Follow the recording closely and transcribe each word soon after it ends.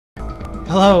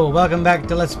Hello, welcome back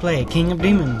to Let's Play King of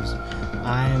Demons.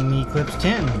 I'm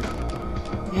EclipseTen,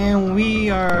 and we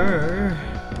are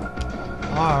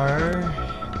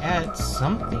at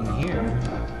something here.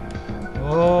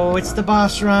 Oh, it's the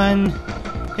boss run!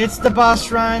 It's the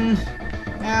boss run!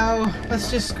 Now, let's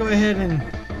just go ahead and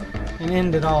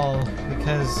end it all,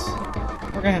 because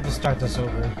we're gonna have to start this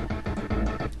over.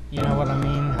 You know what I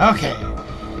mean? Okay,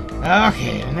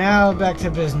 now back to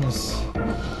business.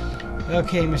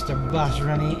 Okay, Mr. Boss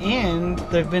Runny, and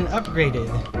they've been upgraded.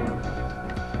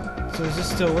 So does this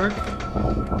still work?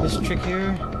 This trick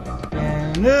here,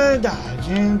 and dodge,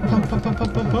 and pump.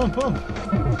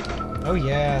 Oh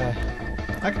yeah,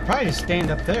 I could probably just stand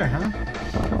up there, huh?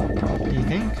 Do you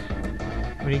think?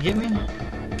 Would he get me?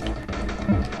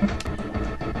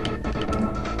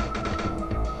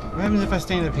 What happens if I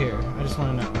stand up here? I just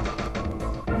want to know.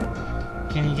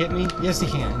 Can he get me? Yes, he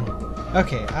can.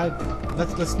 Okay,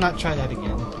 let's not try that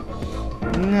again.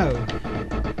 No.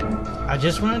 I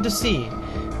just wanted to see.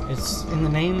 It's in the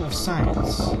name of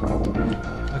science.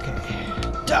 Okay.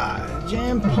 Dodge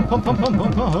and pump.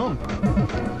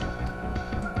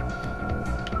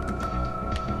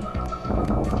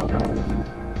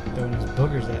 Throwing his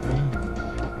boogers at me.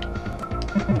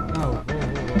 Oh,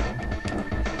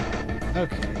 whoa.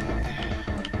 Okay.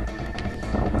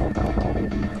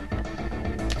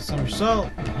 Somersault.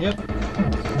 Yep.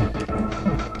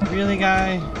 Really,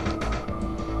 guy?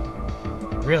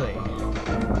 Really?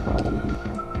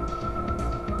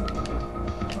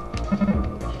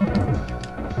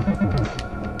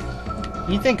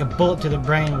 You'd think a bullet to the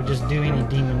brain would just do any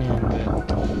demon in,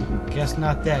 but guess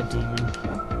not that demon.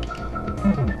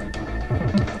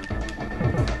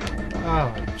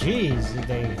 Oh, jeez, did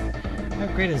they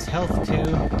upgrade his health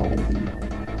too?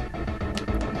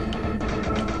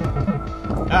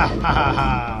 Ah ha ha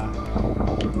ha!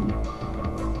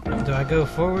 Do I go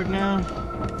forward now?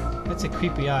 That's a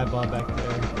creepy eyeball back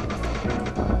there.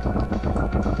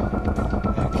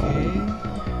 Okay.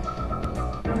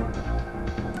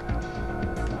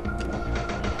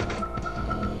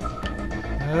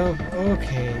 Oh,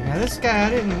 okay. Now this guy, I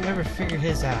didn't ever figure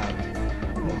his out.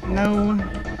 No.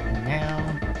 Now.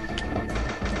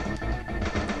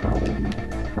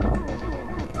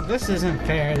 This isn't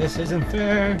fair. This isn't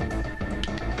fair.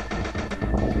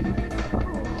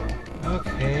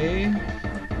 Okay.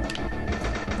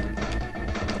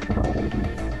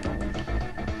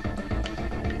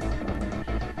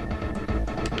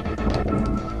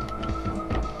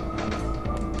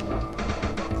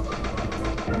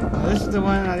 Now this is the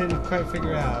one I didn't quite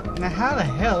figure out. Now how the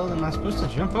hell am I supposed to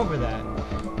jump over that?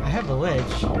 I have a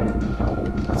ledge.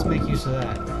 Let's make use of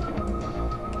that.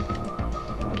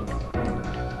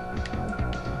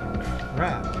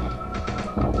 Crap.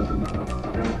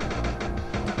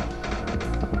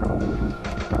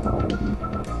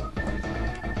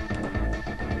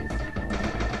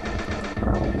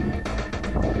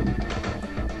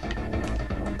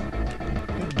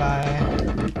 Goodbye.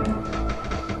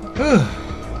 Whew.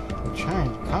 I'm trying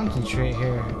to concentrate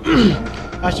here.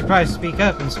 I should probably speak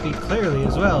up and speak clearly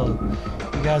as well.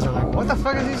 You guys are like, what the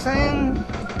fuck is he saying?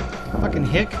 Fucking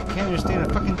hick. Can't understand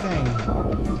a fucking thing.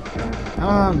 Come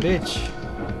on, bitch.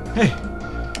 Hey.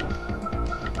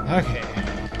 Okay.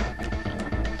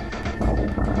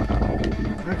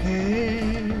 Okay.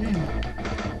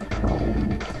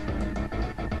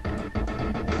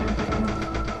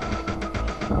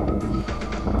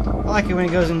 I like it when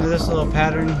it goes into this little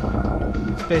pattern.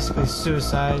 It's basically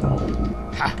suicide.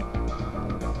 Ha!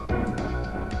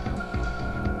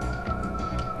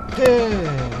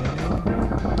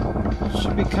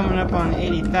 Should be coming up on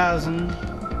 80,000.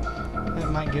 That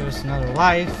might give us another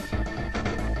life.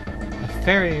 A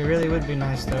fairy really would be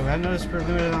nice though. I noticed we're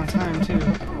limited on time too.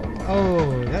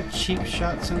 Oh, that cheap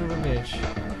shot son of a bitch.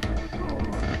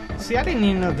 See, I didn't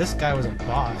even know this guy was a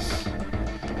boss.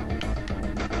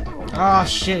 Oh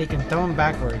shit, he can throw him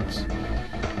backwards.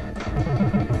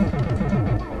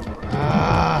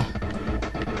 Ah.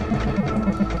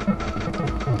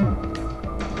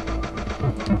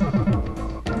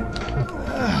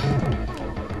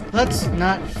 Let's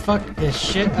not fuck this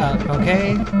shit up,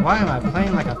 okay? Why am I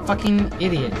playing like a fucking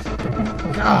idiot?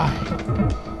 God.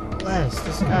 Bless,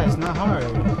 this guy is not hard.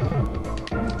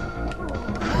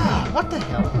 Ah, what the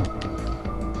hell?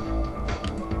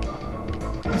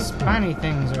 These spiny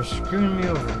things are screwing me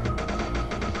over.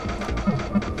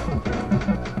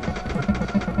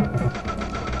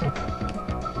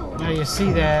 Now you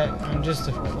see that I'm just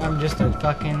a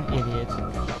fucking idiot.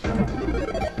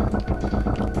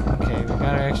 Okay, we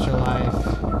got our extra life.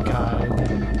 God,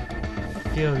 I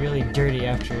feel really dirty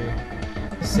after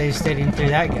save stating through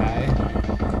that guy.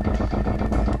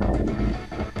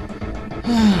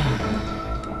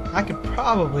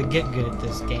 probably get good at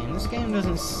this game. This game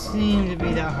doesn't seem to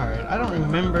be that hard. I don't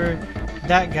remember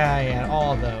that guy at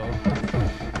all, though.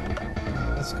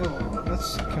 Let's go.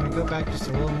 Can we go back just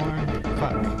a little more?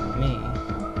 Fuck me.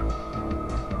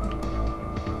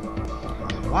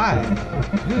 Why?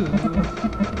 Who?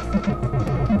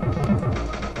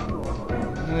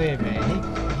 Wait a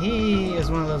minute. He is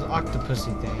one of those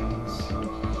octopusy things.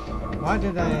 Why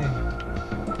did I...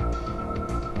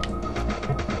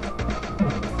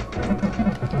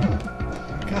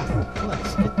 God,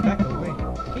 let's get back away.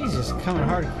 He's just coming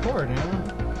hardcore now.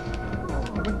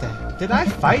 What the... Did I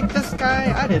fight this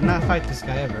guy? I did not fight this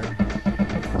guy ever.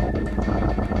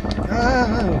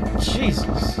 Oh,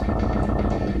 Jesus.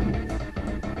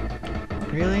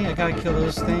 Really? I gotta kill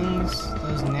those things?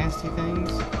 Those nasty things?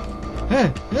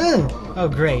 Oh,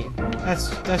 great. That's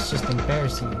just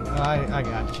embarrassing. Oh, I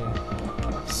gotcha.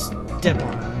 Step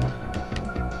on.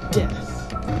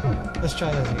 Death. Let's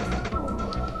try this again.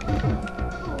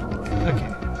 Okay.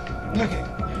 Okay.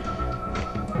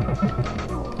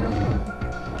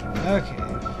 Okay.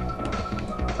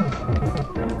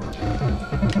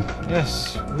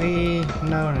 Yes, we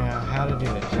know now how to do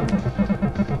it.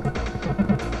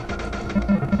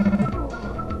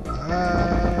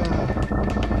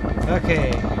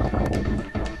 Okay.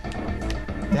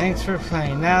 Thanks for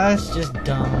playing. Now that's just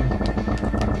dumb.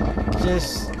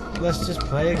 Let's just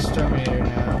play Exterminator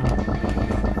now.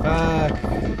 Fuck.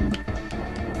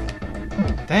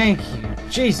 Thank you,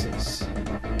 Jesus.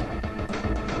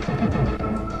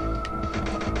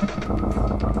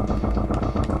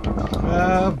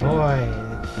 Oh boy.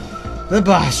 The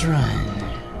boss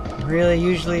run. Really,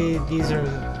 usually these are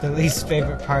the least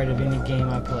favorite part of any game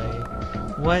I play.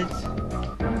 What?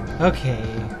 Okay.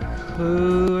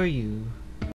 Who are you?